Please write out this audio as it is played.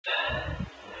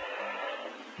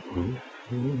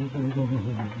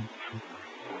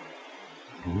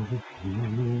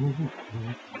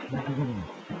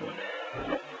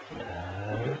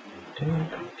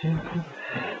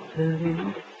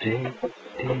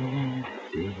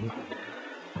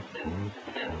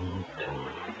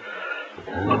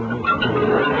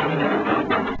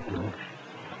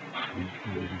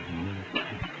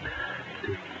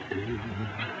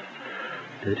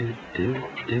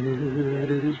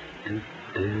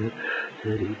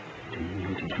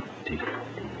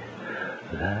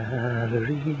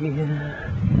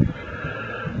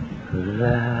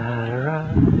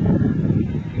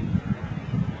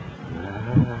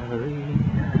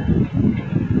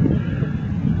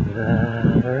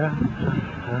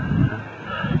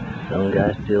Some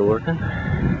guy still working.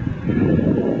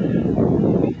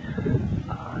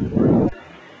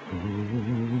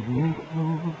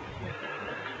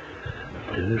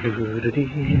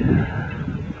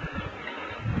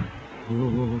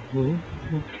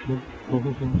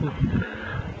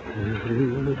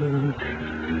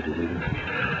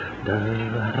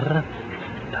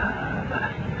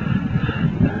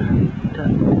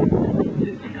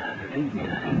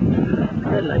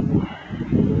 Red light.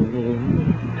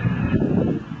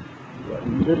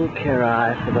 Little care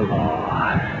eye for the law.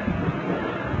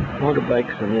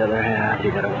 Motorbikes on the other half,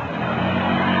 you gotta watch.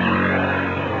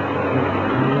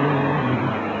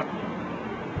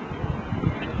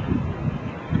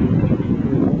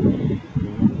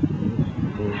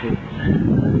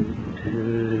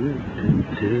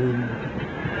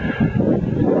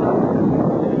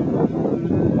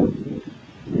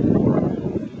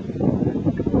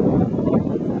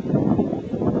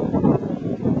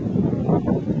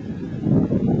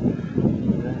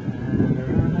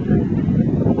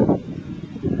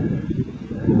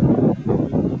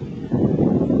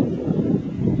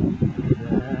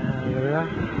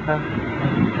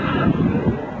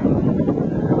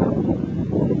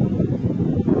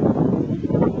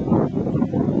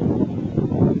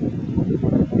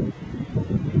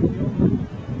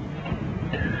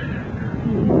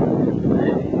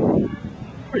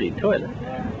 Pretty toilet.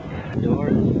 The door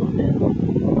is open.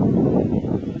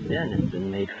 Jen has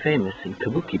been made famous in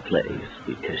kabuki plays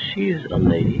because she is a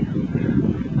lady who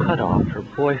cut off her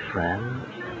boyfriend.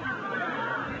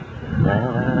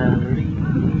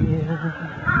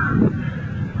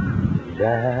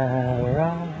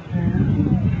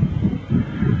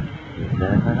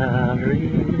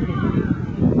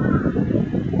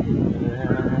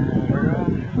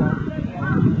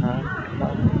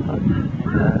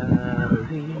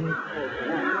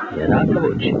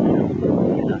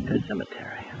 Yanaka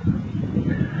Cemetery.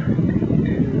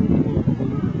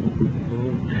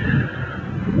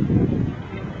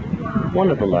 One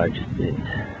of the largest in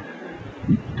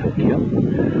Tokyo,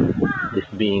 this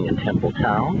being a temple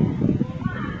town.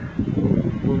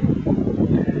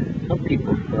 Some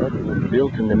people said it was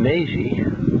built in the Meiji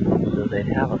so they'd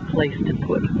have a place to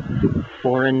put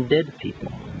foreign dead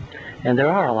people. And there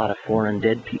are a lot of foreign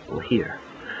dead people here.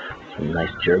 Some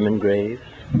nice German graves.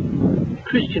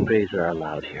 Christian graves are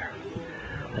allowed here.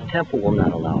 A temple will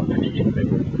not allow a Christian grave.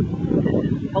 This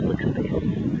is public space.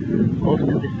 Most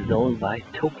of this is owned by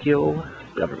Tokyo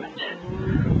government.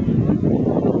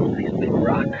 Nice big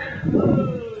rock.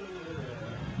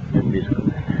 And musical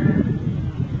man.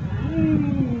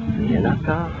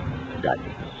 Yanaka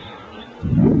Daji.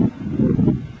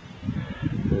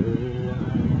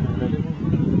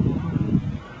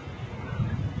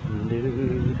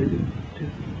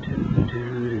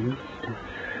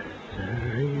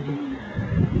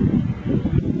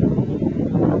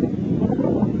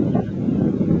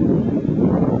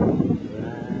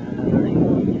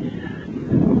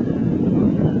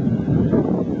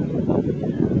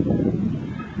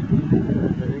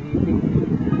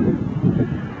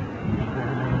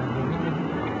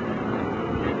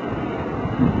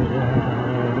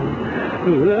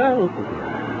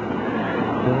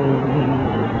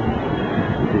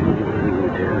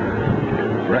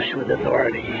 Brush with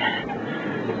authority.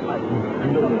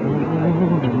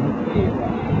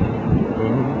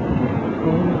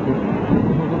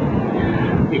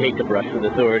 We hate to brush with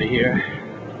authority here.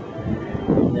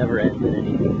 It never ends in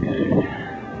anything good.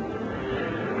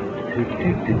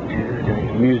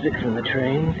 Music from the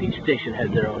trains. Each station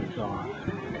has their own song.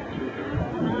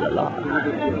 La la.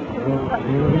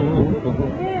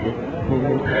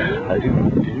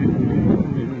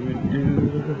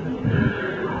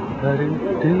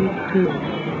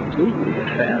 Ooh,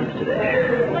 fans today.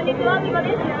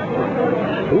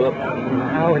 Whoop.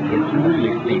 Now it gets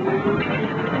really steep.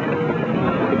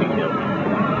 Could be killed.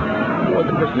 Or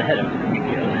the person ahead of him could be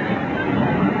killed.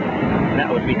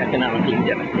 that would be economically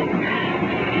devastating.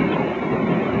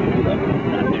 Not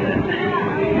that.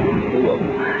 Whoa.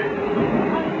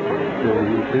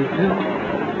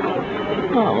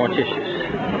 Oh, more tissues.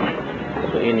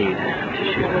 That's what you need.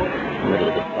 Tissue in the middle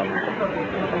of the summer.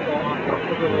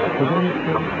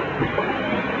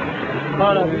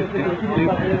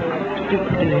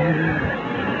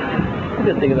 The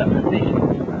good thing about the station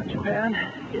in Japan,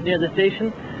 get near the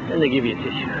station, and they give you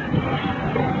tissue.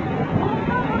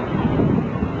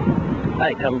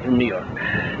 I come from New York.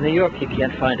 In New York, you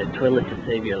can't find a toilet to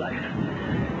save your life.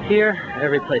 Here,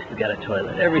 every place has got a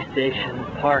toilet. Every station,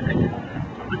 parks,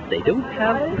 but they don't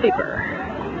have paper.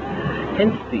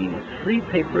 Hence, the free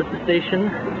paper at the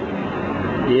station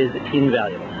is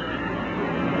invaluable.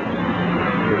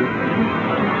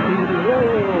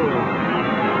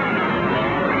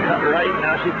 Cut right,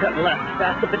 now she's cutting left.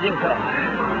 Fast the pachinko.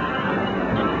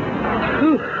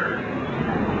 Whew.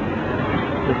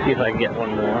 Let's see if I can get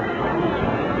one more.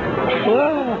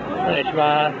 Whoa!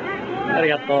 Konnichiwa.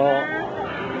 Arigato.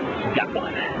 Got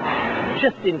one.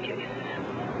 Just in case.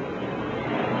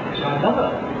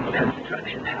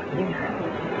 Construction happening.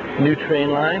 New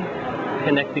train line.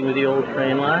 Connecting with the old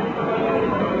train line.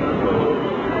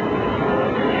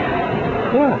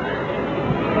 Whoa.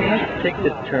 Let's take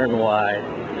this turn wide. I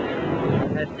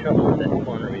had trouble with that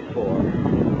corner before.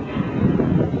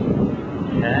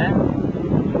 Okay.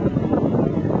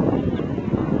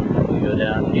 We go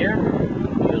down here.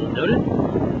 You'll notice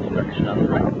construction on the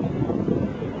right.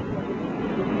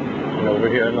 And over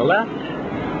here on the left,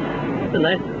 it's a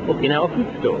nice Okinawa food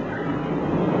store.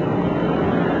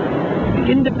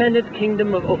 The Independent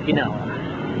Kingdom of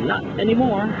Okinawa. Not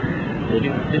anymore.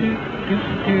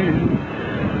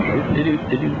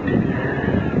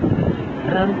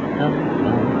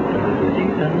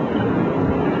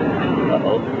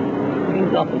 Uh-oh.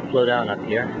 Things often slow down up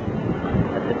here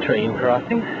at the train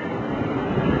crossing.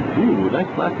 Ooh, nice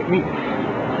plastic meat.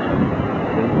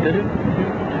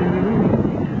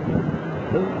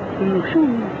 Is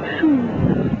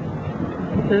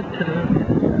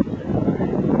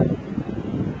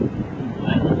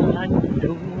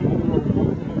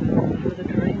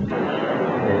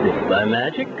it by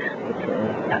magic?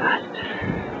 Past.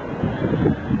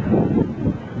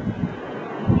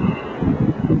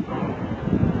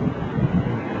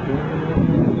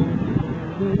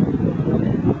 A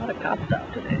lot of cops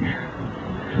out today.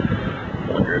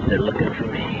 Wonder if they're looking for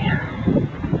me.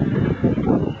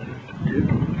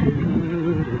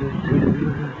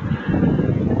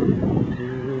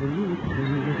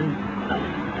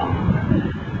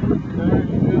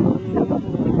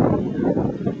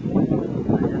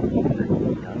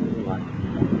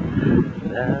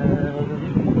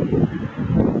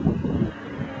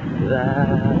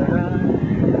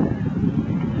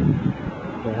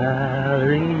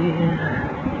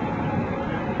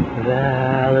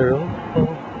 Valerie,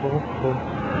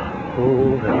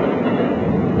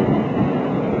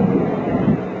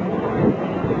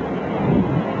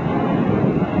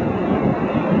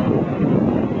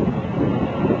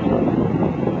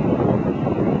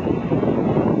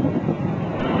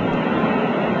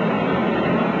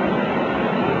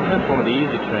 That's one of the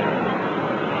easy trains.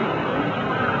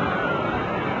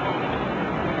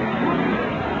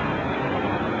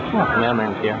 Oh,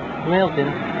 mailman's here. Mail's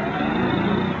in.